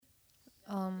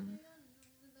Um,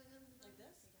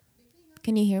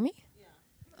 can you hear me?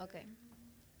 Okay.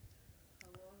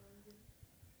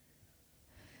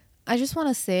 I just want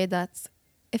to say that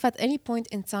if at any point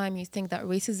in time you think that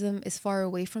racism is far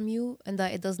away from you and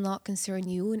that it does not concern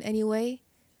you in any way,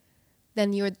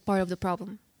 then you're part of the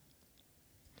problem.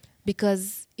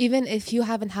 Because even if you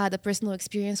haven't had a personal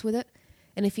experience with it,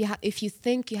 and if you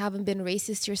think you haven't been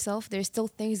racist yourself, there's still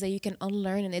things that you can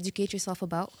unlearn and educate yourself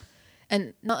about,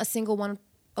 and not a single one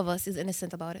of us is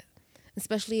innocent about it,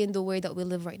 especially in the way that we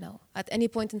live right now. At any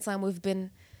point in time, we've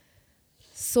been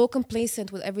so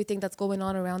complacent with everything that's going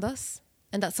on around us,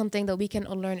 and that's something that we can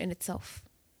unlearn in itself.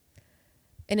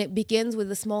 And it begins with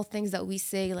the small things that we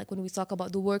say, like when we talk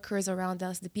about the workers around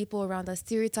us, the people around us,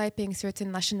 stereotyping certain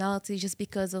nationalities just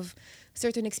because of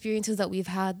certain experiences that we've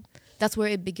had. That's where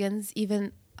it begins,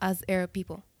 even as Arab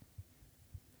people.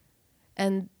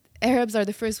 And Arabs are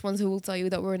the first ones who will tell you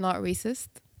that we're not racist.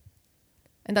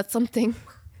 And that's something,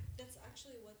 That's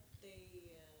actually what they.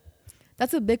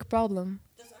 that's a big problem.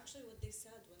 That's actually what they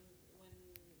said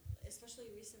when, especially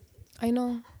recently, I know.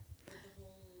 with the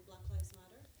whole Black Lives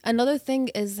Matter. Another thing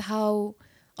is how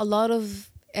a lot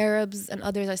of Arabs and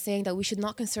others are saying that we should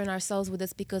not concern ourselves with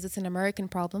this because it's an American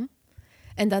problem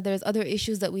and that there's other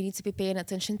issues that we need to be paying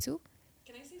attention to.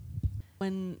 Can I say?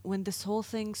 When this whole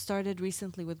thing started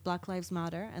recently with Black Lives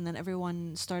Matter, and then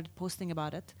everyone started posting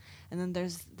about it, and then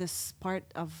there's this part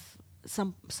of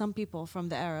some people from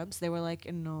the Arabs. They were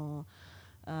like, no.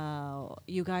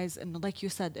 You guys, and like you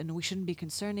said, and we shouldn't be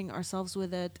concerning ourselves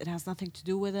with it. It has nothing to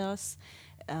do with us.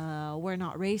 We're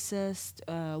not racist.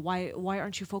 Why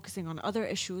aren't you focusing on other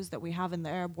issues that we have in the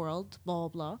Arab world? Blah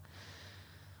blah blah.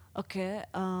 Okay.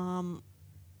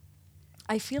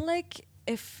 I feel like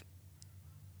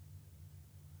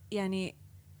يعني,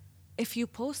 if you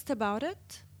post about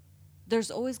it,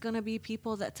 there's always gonna be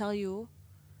people that tell you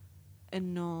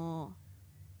إنه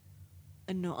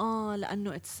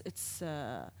لأنه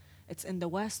it's in the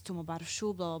West وما بعرف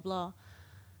شو blah blah,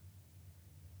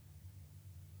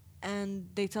 and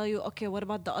they tell you, okay, what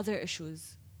about the other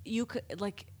issues? You could,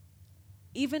 like,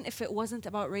 even if it wasn't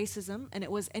about racism and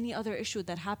it was any other issue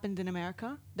that happened in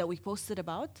America that we posted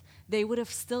about, they would have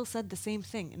still said the same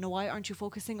thing. And why aren't you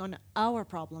focusing on our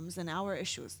problems and our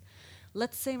issues?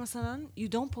 Let's say, مثلا, you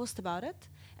don't post about it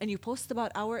and you post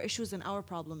about our issues and our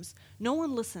problems. No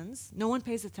one listens, no one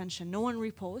pays attention, no one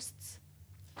reposts.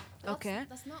 Okay.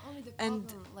 That's not only the And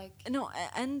problem. Like, no,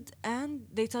 and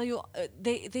they tell you,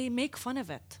 they make fun of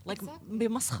it, like Exactly.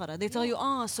 بمسخرة. They tell you,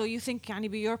 Yeah. so you think يعني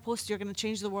by your post you're gonna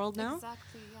change the world now?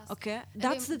 exactly, yes. Okay, And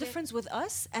that's the difference with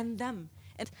us and them.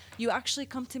 And you actually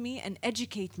come to me and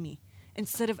educate me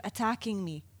instead of attacking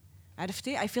me.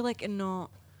 عرفتي? I feel like إنه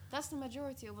That's the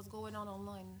majority of what's going on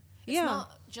online. It's yeah.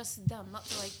 not just them, not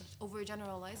to like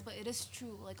overgeneralize, but it is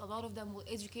true. Like a lot of them will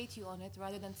educate you on it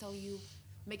rather than tell you,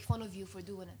 make fun of you for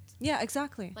doing it. Yeah,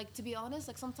 exactly. Like to be honest,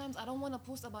 like sometimes I don't want to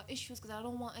post about issues because I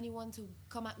don't want anyone to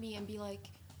come at me and be like,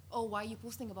 "Oh, why are you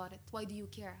posting about it? Why do you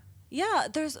care?" Yeah,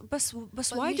 there's بس But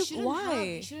why do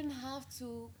you shouldn't have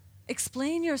to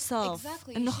explain yourself.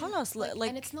 exactly. إنه You shouldn't- خلاص, like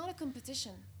and it's not a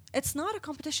competition. it's not a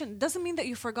competition. It doesn't mean that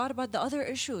you forgot about the other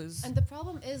issues. And the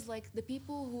problem is like the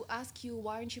people who ask you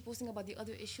why aren't you posting about the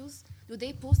other issues, do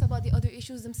they post about the other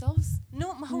issues themselves? No,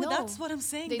 ما هو No, that's what I'm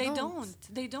saying. they They don't. don't.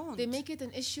 They don't. They make it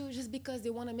an issue just because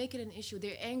they want to make it an issue.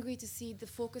 They're angry to see the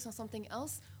focus on something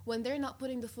else when they're not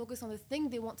putting the focus on the thing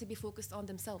they want to be focused on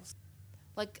themselves.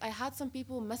 Like I had some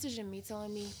people messaging me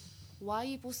telling me, why are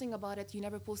you posting about it? You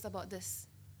never post about this.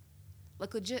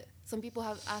 Like legit, some people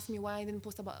have asked me why I didn't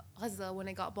post about Gaza when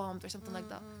it got bombed or something like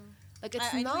that. Like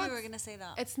it's I not. knew you were gonna say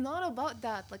that. It's not about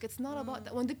that. Like it's not about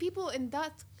that. When the people in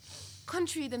that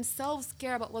country themselves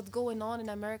care about what's going on in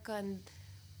America and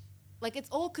like it's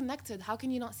all connected. How can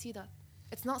you not see that?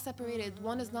 It's not separated.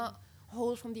 One is not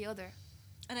whole from the other.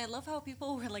 And I love how people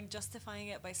were like justifying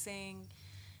it by saying,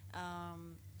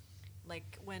 um,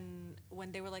 like when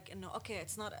they were like, no, okay,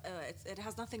 it's not, it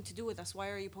has nothing to do with us. Why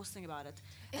are you posting about it?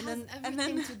 It and has then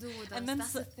everything to do with and us. then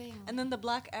That's the thing. and then the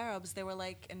black Arabs, they were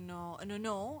like, no, no,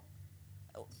 no.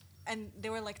 And they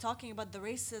were like talking about the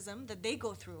racism that they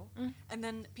go through, and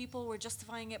then people were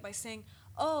justifying it by saying,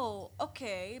 oh,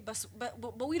 okay, but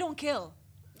we don't kill.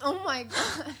 Oh my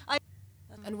god. I,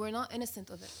 And we're not innocent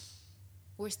of it.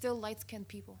 We're still light-skinned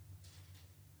people.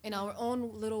 In our own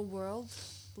little world,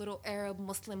 little Arab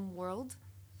Muslim world,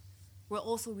 we're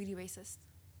also really racist.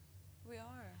 we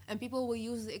are. And people will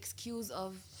use the excuse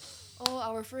of, oh,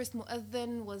 our first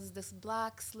mu'adhin was this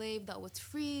black slave that was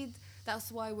freed.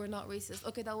 That's why we're not racist.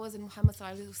 Okay, that was in Muhammad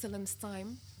sallallahu alaihi wasallam's time.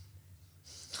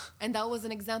 And that was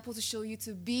an example to show you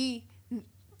to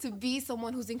be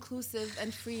someone who's inclusive and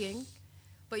freeing.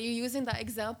 But you're using that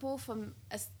example from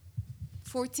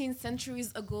 14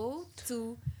 centuries ago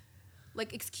to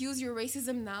like excuse your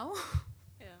racism now.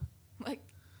 Yeah. Like,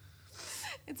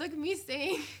 it's like me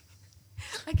saying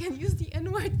I can use the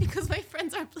N-word because my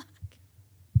friends are black.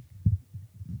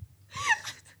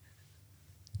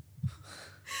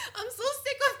 I'm so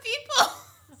sick of people.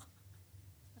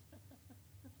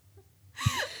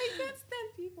 I can't stand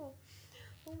people.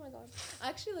 Oh my god.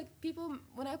 Actually, like people,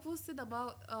 when I posted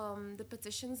about the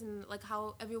petitions and like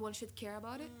how everyone should care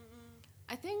about it,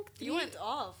 I think You went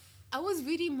off. I was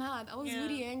really mad. I was Yeah.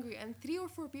 really angry, and 3 or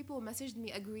 4 people messaged me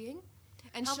agreeing,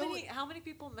 and How many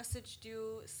people messaged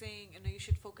you saying, you know, you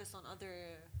should focus on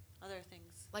other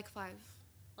things? like 5.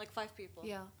 Like 5 people.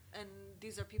 Yeah, And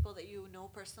these are people that you know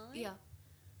personally? yeah.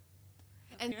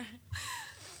 And Okay.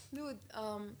 dude,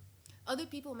 other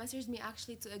people messaged me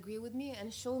actually to agree with me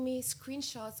and show me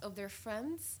screenshots of their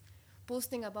friends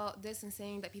posting about this and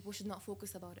saying that people should not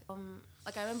focus about it.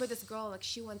 Like I remember this girl, like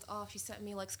she went off. She sent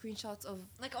me like screenshots of,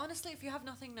 Like, honestly, if you have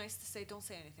nothing nice to say, don't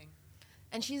say anything.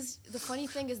 and the funny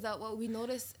thing is that what we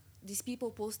notice these people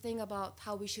posting about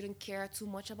how we shouldn't care too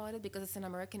much about it because it's an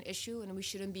American issue and we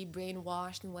shouldn't be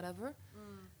brainwashed and whatever,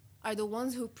 are the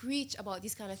ones who preach about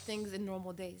these kind of things in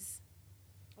normal days.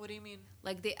 What do you mean?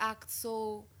 Like they act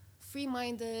so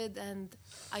free-minded and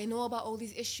I know about all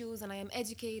these issues and I am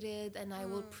educated and I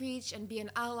will preach and be an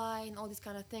ally and all these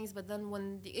kind of things, but then when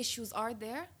the issues are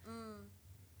there,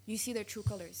 you see their true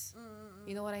colors.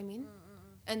 You know what I mean?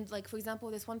 And like for example,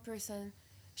 this one person,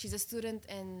 she's a student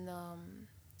in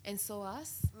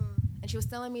SOAS, and she was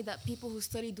telling me that people who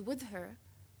studied with her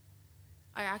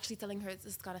are actually telling her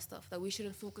this kind of stuff, that we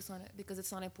shouldn't focus on it because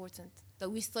it's not important, that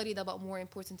we studied about more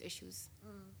important issues.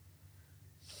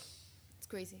 It's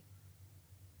crazy.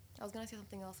 I was gonna say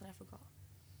something else and I forgot.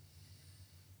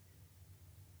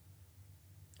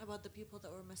 About the people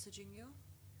that were messaging you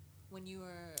when you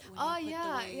were. When Oh, you put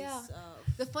yeah, the ways yeah.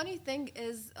 of- The funny thing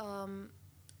is,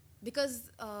 because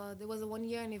there was a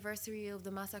 1-year anniversary of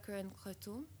the massacre in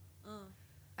Khartoum,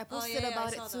 I posted yeah, I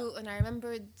about saw it too, and I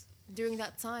remembered during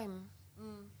that time,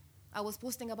 I was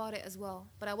posting about it as well.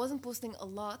 But I wasn't posting a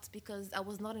lot because I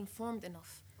was not informed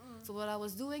enough. So what I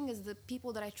was doing is the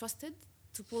people that I trusted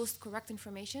to post correct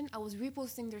information, I was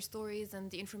reposting their stories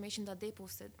and the information that they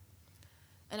posted.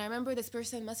 And I remember this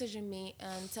person messaging me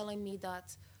and telling me that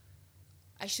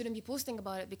I shouldn't be posting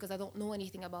about it because I don't know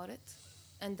anything about it.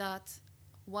 And that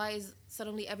why is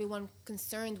suddenly everyone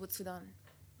concerned with Sudan?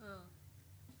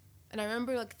 And I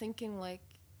remember like thinking like,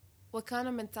 what kind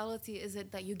of mentality is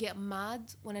it that you get mad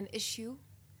when an issue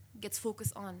gets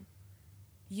focused on?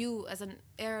 You as an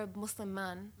Arab Muslim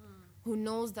man who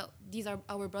knows that these are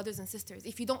our brothers and sisters.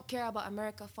 If you don't care about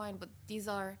America, fine, but these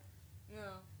are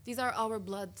our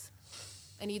blood.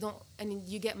 And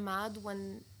you get mad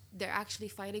when they're actually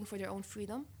fighting for their own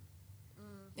freedom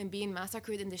and being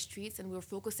massacred in the streets and we're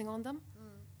focusing on them.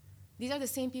 These are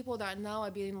the same people that now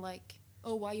are being like,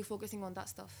 oh, why are you focusing on that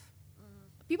stuff?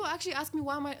 People actually ask me,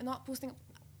 why am I not posting?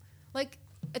 Like,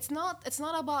 it's not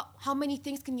about how many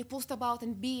things can you post about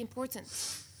and be important.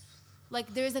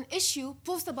 Like, there's an issue,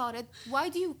 post about it. Why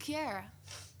do you care?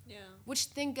 Yeah. Which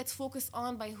thing gets focused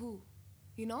on by who?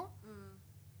 You know?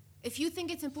 If you think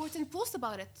it's important, post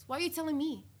about it. Why are you telling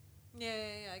me?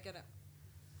 Yeah, I get it.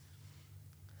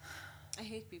 I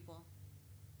hate people.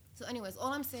 So anyways,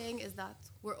 all I'm saying is that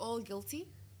we're all guilty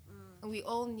and we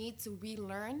all need to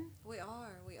relearn. We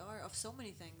are of so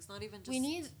many things, not even just.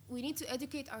 We need to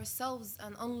educate ourselves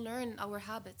and unlearn our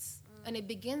habits. And it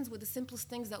begins with the simplest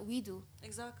things that we do.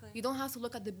 Exactly. You don't have to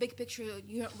look at the big picture.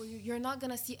 You're not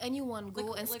gonna see anyone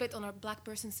go and spit on a black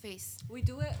person's face. We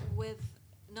do it with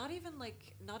not even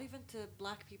to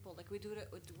black people. Like we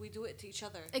do it to each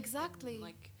other. Exactly.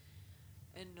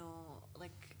 And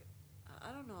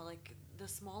I don't know, like the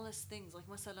smallest things. Like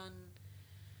masalan,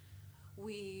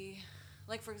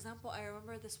 like for example, I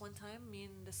remember this one time, me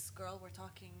and this girl were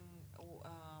talking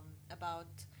about,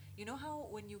 you know how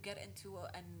when you get into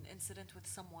an incident with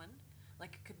someone,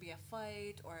 like it could be a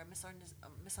fight or a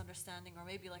misunderstanding or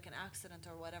maybe like an accident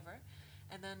or whatever,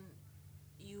 and then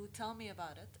you tell me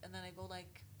about it, and then I go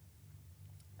like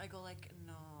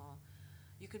no.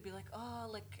 You could be like, oh,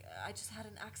 like I just had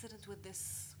an accident with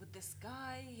this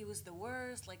guy. He was the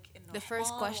worst. Like in The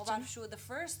first question. The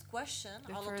first question.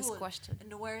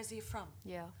 And where is he from?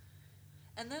 Yeah.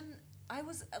 And then I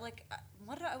was like,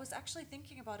 I was actually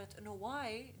thinking about it.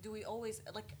 Why do we always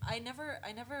like? I never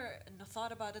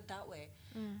thought about it that way.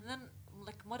 And then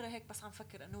like مرة هيك بس عم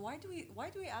فكر إنه why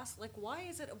do we ask, like, why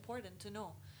is it important to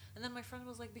know? And then my friend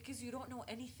was like, because you don't know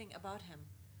anything about him,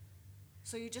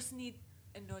 so you just need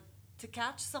to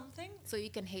catch something So you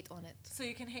can hate on it. so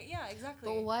you can hate. Yeah, exactly.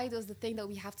 But why does the thing that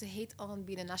we have to hate on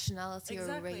be the nationality or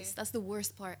Exactly. race? That's the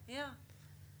worst part. Yeah.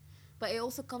 But it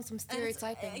also comes from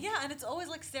stereotyping. Yeah, and it's always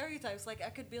like stereotypes. Like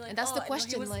I could be like, And that's the no,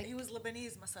 question, like, he was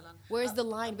Lebanese, مثلا. where's the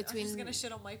line I'm between? just gonna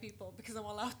shit on my people because I'm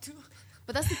allowed to.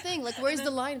 But that's the thing. Like, where's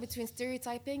the line between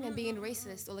stereotyping and being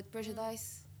racist or like prejudice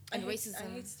and racism?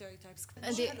 I hate stereotypes.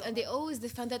 And they always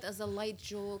defend it as a light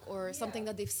joke or something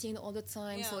that they've seen all the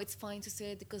time, so Yeah. it's fine to say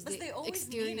it because But they always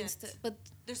experienced mean it. it. But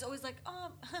There's always like,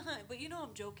 but you know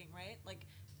I'm joking, right? Like,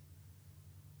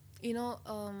 you know,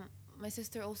 my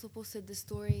sister also posted this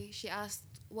story. She asked,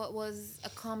 "What was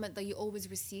a comment that you always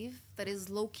receive that is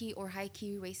low key or high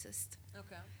key racist?"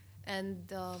 okay. And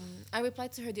I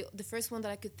replied to her. The first one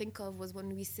that I could think of was when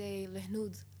we say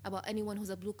 "lehnoud" about anyone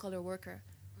who's a blue collar worker.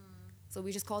 So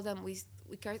we just call them, we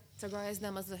categorize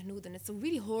them as lehnoud, and it's a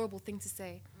really horrible thing to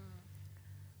say.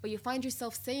 But you find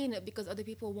yourself saying it because other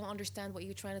people won't understand what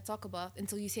you're trying to talk about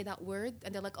until you say that word, and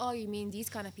they're like, "Oh, you mean these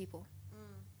kind of people."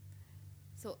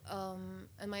 So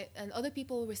and other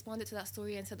people responded to that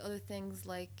story and said other things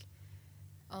like,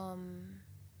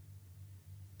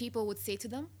 people would say to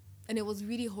them, and it was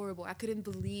really horrible. I couldn't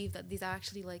believe that these are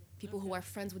actually like people who are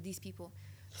friends with these people.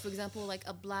 For example, like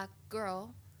a black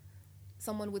girl,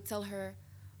 someone would tell her,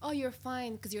 "Oh, you're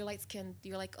fine because you're light skinned.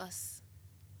 You're like us."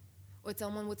 Or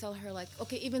someone would tell her like,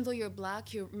 "Okay, even though you're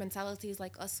black, your mentality is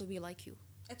like us, so we like you."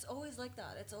 It's always like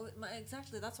that. It's always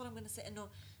exactly. That's what I'm gonna say. And no,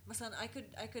 مثلا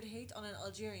I could hate on an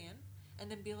Algerian and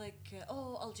then be like,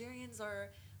 oh, Algerians are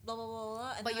blah blah blah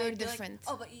blah. And But then you're I'd be like, different.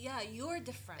 oh, but yeah, you're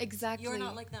different. Exactly. You're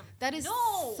not like them. That is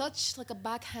no! such like a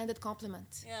backhanded compliment.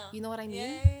 Yeah. You know what I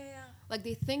mean? Yeah. Like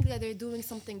they think that they're doing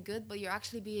something good, but you're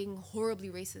actually being horribly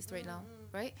racist right now,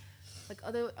 right? Like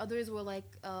others were like,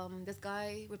 this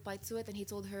guy replied to it and he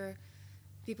told her,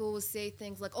 people will say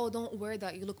things like, "Oh, don't wear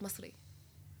that, you look Masri."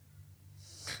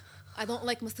 I don't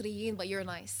like Masriyin, but you're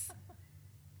nice.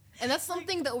 And that's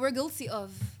something that we're guilty of.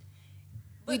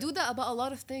 We do that about a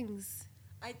lot of things.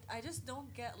 I just don't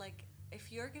get, like, if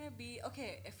you're gonna be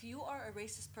okay, if you are a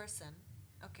racist person,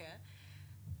 okay,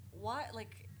 why,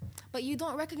 like, But you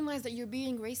don't recognize that you're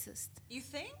being racist. you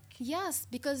think? Yes,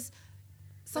 because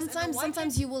then why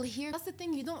sometimes can't- you will hear. That's the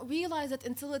thing. You don't realize it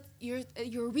until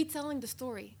you're retelling the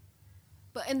story.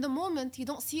 But in the moment, you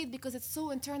don't see it because it's so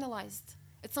internalized.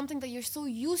 It's something that you're so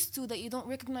used to that you don't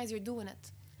recognize you're doing it.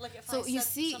 Like if So I you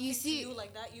said see- something you to see- you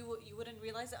like that, you wouldn't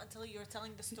realize it until you're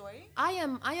telling the story. I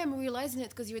am realizing it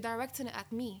because you're directing it at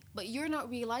me, but you're not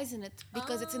realizing it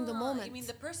because it's in the moment. You mean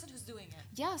the person who's doing it?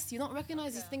 Yes, you don't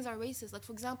recognize these Okay. things are racist. Like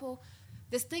for example,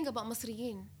 this thing about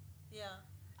Masriyin. Yeah.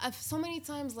 I've so many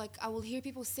times like I will hear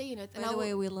people saying it, and By I the will,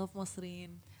 way, we love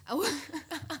Masriyin. I will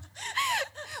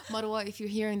Marwa, if you're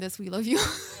hearing this, we love you.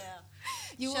 Yeah.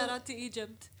 You Shout will- out to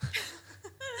Egypt.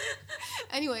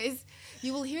 Anyways,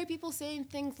 you will hear people saying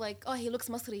things like, "Oh, he looks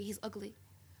Masri, he's ugly."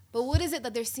 But what is it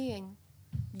that they're seeing?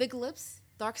 Big lips,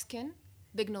 dark skin,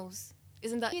 big nose.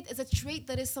 Isn't that it? It's a trait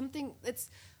that is something. It's.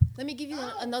 Let me give you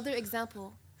another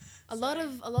example. A lot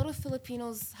of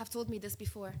Filipinos have told me this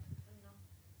before.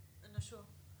 No, sure.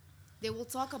 They will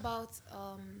talk about.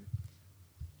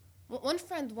 One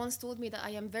friend once told me that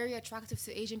I am very attractive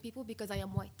to Asian people because I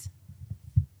am white.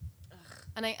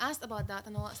 And I asked about that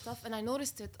and all that stuff, and I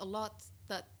noticed it a lot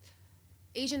that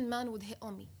Asian men would hit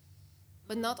on me,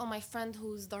 but not on my friend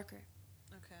who's darker.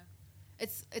 Okay.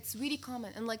 It's really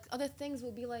common, and like other things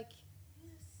will be like,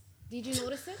 did you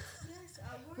notice it? Yes,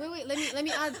 Wait, let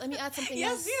me add something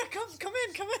Yes, else. Zia, come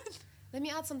in. Let me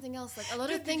add something else. Like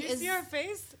another Did thing you is see her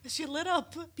face? She lit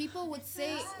up. people would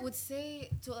say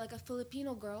to like a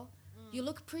Filipino girl, "You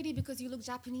look pretty because you look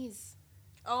Japanese,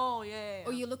 Oh yeah.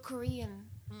 or you look Korean."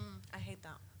 I hate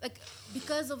that. Like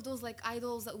because of those like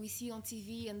idols that we see on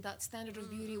TV and that standard of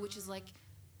beauty, which is like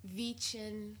V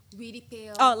chin, really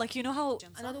pale. Oh, like you know how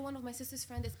Another one of my sister's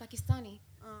friend is Pakistani,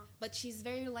 Uh. but she's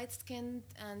very light skinned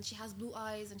and she has blue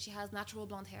eyes and she has natural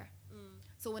blonde hair.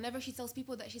 So whenever she tells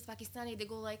people that she's Pakistani, they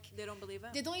go like, they don't believe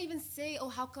it. they don't even say, "Oh,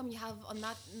 how come you have a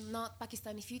not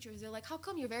Pakistani features?" They're like, "How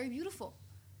come you're very beautiful?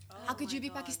 How could my you be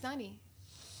God. Pakistani?"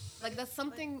 Like that's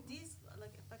something. These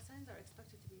like Pakistanis are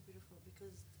expected to be beautiful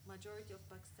because majority of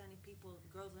Pakistani people,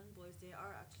 girls and boys, they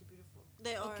are actually beautiful.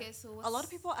 They are. Okay, so A lot of what's-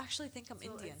 people actually think I'm So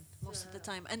Indian it's, most of the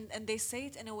time, and they say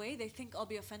it in a way they think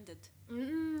I'll be offended.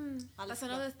 That's Alifra.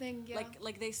 another thing. Yeah.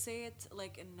 Like they say it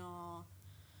like no.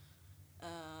 Like,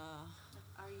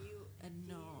 are you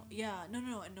No, Indian? yeah,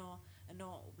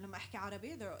 no. لما أحكي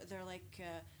عربي, they're like,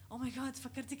 oh my God,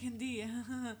 فكرتك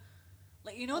هندية.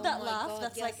 Like you know Oh that my laugh God,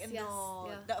 that's yes, like yes,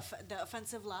 yeah. the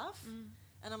offensive laugh,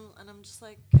 and I'm just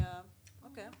like,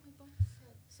 okay,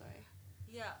 sorry.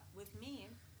 Yeah, with me,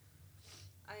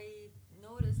 I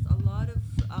noticed a lot of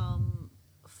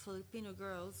Filipino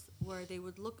girls where they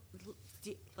would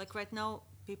like right now,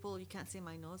 people, you can't see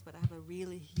my nose, but I have a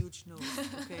really huge nose,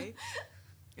 okay?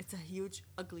 It's a huge,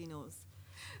 ugly nose.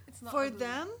 It's not For ugly.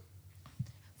 them,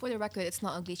 For the record, it's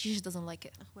not ugly. She just doesn't like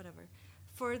it. whatever.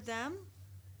 For them,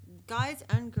 guys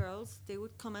and girls, they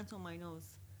would comment on my nose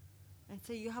and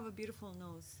say, "You have a beautiful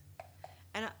nose,"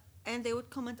 and they would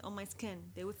comment on my skin.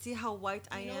 They would see how white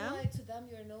I am To them,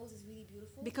 your nose is really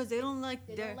beautiful. because they don't like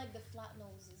they their don't like the flat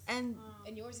noses. and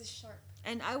And yours is sharp.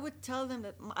 and I would tell them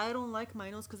that I don't like my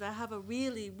nose because I have a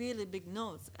really, really big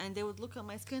nose. And they would look at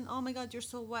my skin. "Oh my God, you're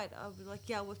so white." I'll be like,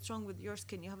 "Yeah, what's wrong with your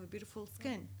skin? You have a beautiful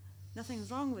skin. Nothing's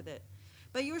wrong with it.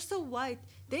 But you're so white."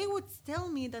 They would tell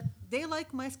me that they like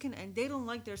my skin and they don't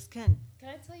like their skin. Can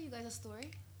I tell you guys a story?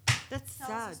 That's Tell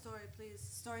sad. us a story, please.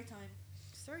 Story time.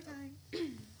 Story time.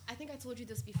 I think I told you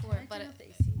this before, but Turn off the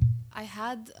AC. I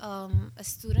had a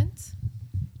student.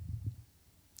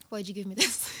 Why'd you give me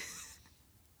this?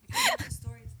 The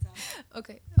story to tell.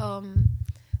 Okay.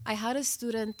 I had a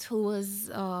student who was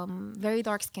very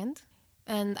dark skinned,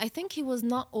 and I think he was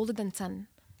not older than 10.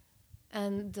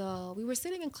 And we were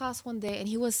sitting in class one day, and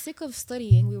he was sick of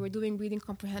studying. We were doing reading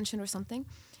comprehension or something,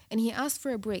 and he asked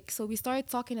for a break. So we started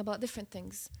talking about different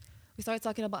things. We started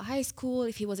talking about high school,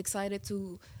 if he was excited to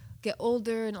get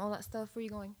older and all that stuff. Where are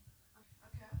you going?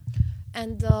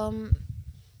 And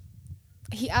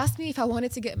he asked me if I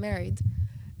wanted to get married.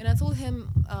 And I told him,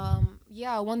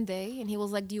 yeah, one day. And he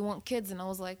was like, do you want kids? And I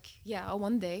was like, yeah,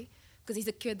 one day. Because he's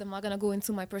a kid, I'm not going to go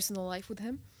into my personal life with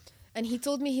him. And he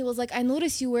told me, he was like, I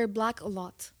notice you wear black a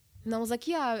lot. And I was like,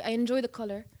 yeah, I enjoy the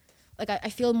color. Like, I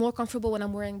feel more comfortable when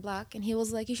I'm wearing black. And he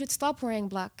was like, you should stop wearing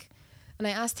black. And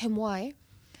I asked him why.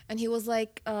 And he was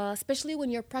like, especially when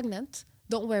you're pregnant,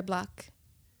 don't wear black.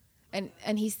 And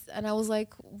I was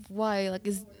like, why? Like,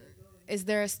 is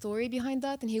there a story behind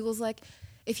that? And he was like,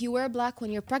 if you wear black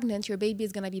when you're pregnant, your baby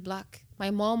is going to be black. My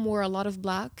mom wore a lot of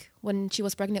black when she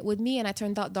was pregnant with me, and I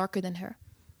turned out darker than her.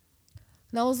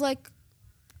 And I was like,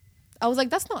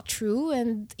 that's not true.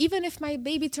 And even if my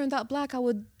baby turned out black, I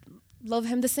would love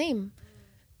him the same.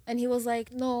 And he was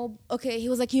like, no, okay. He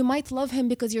was like, you might love him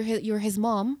because you're his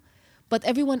mom, but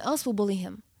everyone else will bully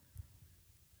him.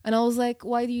 And I was like,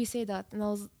 why do you say that?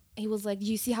 And he was like, do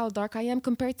you see how dark I am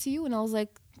compared to you? And I was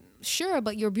like, sure,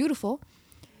 but you're beautiful.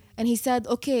 And he said,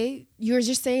 okay, you're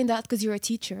just saying that because you're a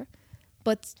teacher,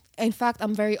 but in fact,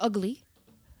 I'm very ugly.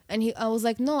 And I was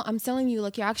like, no, I'm telling you,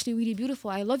 like, you're actually really beautiful.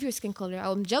 I love your skin color.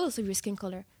 I'm jealous of your skin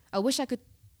color. I wish I could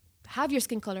have your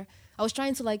skin color. I was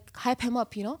trying to like hype him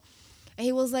up, you know? And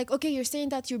he was like, okay, you're saying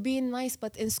that you're being nice,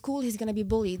 but in school he's gonna be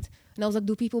bullied. And I was like,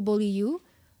 do people bully you?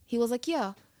 He was like,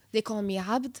 yeah. They call me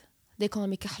Abd. They call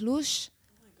me Kahlush.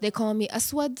 They call me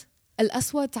Aswad.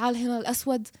 Al-Aswad, تعال هنا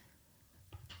الأسود.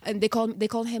 And they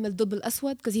call him Al-Dub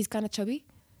Al-Aswad because he's kind of chubby.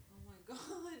 Oh my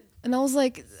God. And I was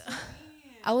like,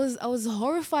 I was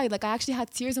horrified. Like, I actually had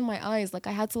tears in my eyes. Like,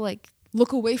 I had to like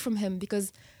look away from him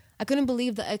because I couldn't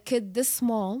believe that a kid this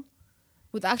small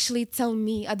would actually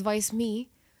advise me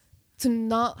to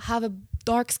not have a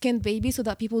dark-skinned baby so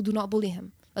that people do not bully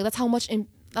him. Like, that's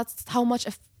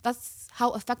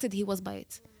how affected he was by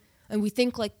it. And we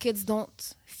think like kids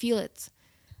don't feel it.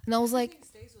 And I was like, It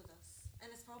stays with us,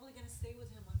 and it's probably gonna stay with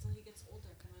him until he gets older.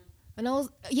 Come on. and I was,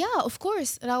 yeah, of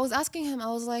course. And I was asking him,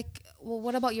 I was like, well,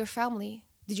 what about your family?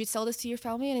 Did you tell this to your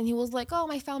family? And he was like, oh,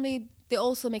 my family, they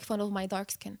also make fun of my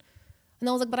dark skin. And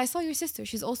I was like, but I saw your sister.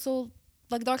 She's also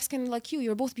like dark skin like you.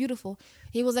 You're both beautiful.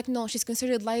 He was like, no, she's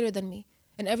considered lighter than me.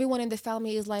 And everyone in the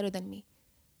family is lighter than me.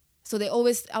 So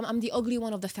I'm the ugly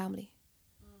one of the family.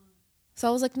 So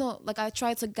I was like, no, like I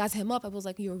tried to gas him up. I was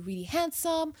like, you're really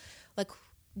handsome. Like,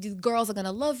 the girls are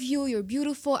gonna love you. You're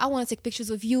beautiful. I want to take pictures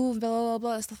of you, blah, blah,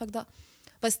 blah, stuff like that.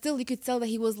 But still, you could tell that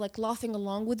he was like laughing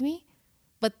along with me.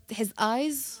 But his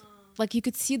eyes, like you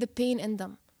could see the pain in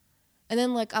them. And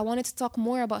then like I wanted to talk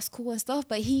more about school and stuff,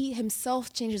 but he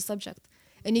himself changed the subject.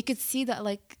 And you could see that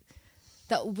like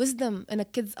that wisdom in a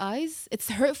kid's eyes, it's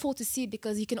hurtful to see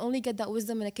because you can only get that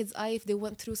wisdom in a kid's eye if they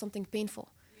went through something painful.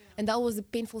 And that was the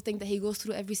painful thing that he goes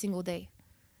through every single day.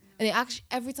 And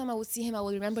every time I would see him, I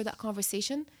would remember that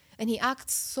conversation. And he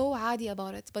acts so adi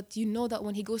about it. But you know that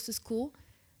when he goes to school,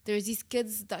 there's these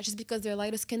kids that just because they're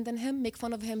lighter skinned than him, make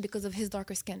fun of him because of his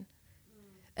darker skin.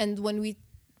 And when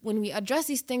we address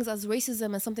these things as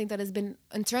racism and something that has been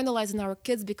internalized in our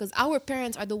kids because our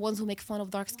parents are the ones who make fun of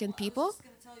dark-skinned people, I was just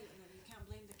gonna tell you that you can't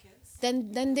blame the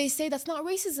kids. then they say that's not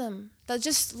racism. That's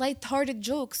just light-hearted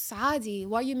jokes. عادي.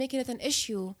 Why are you making it an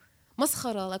issue?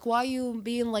 مسخرة. Like, why are you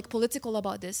being like political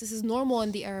about this? This is normal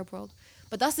in the Arab world.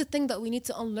 But that's the thing that we need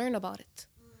to unlearn about it.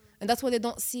 And that's what they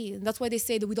don't see. And that's why they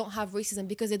say that we don't have racism,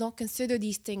 because they don't consider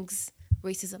these things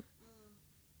racism,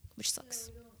 which sucks.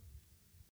 Yeah, we don't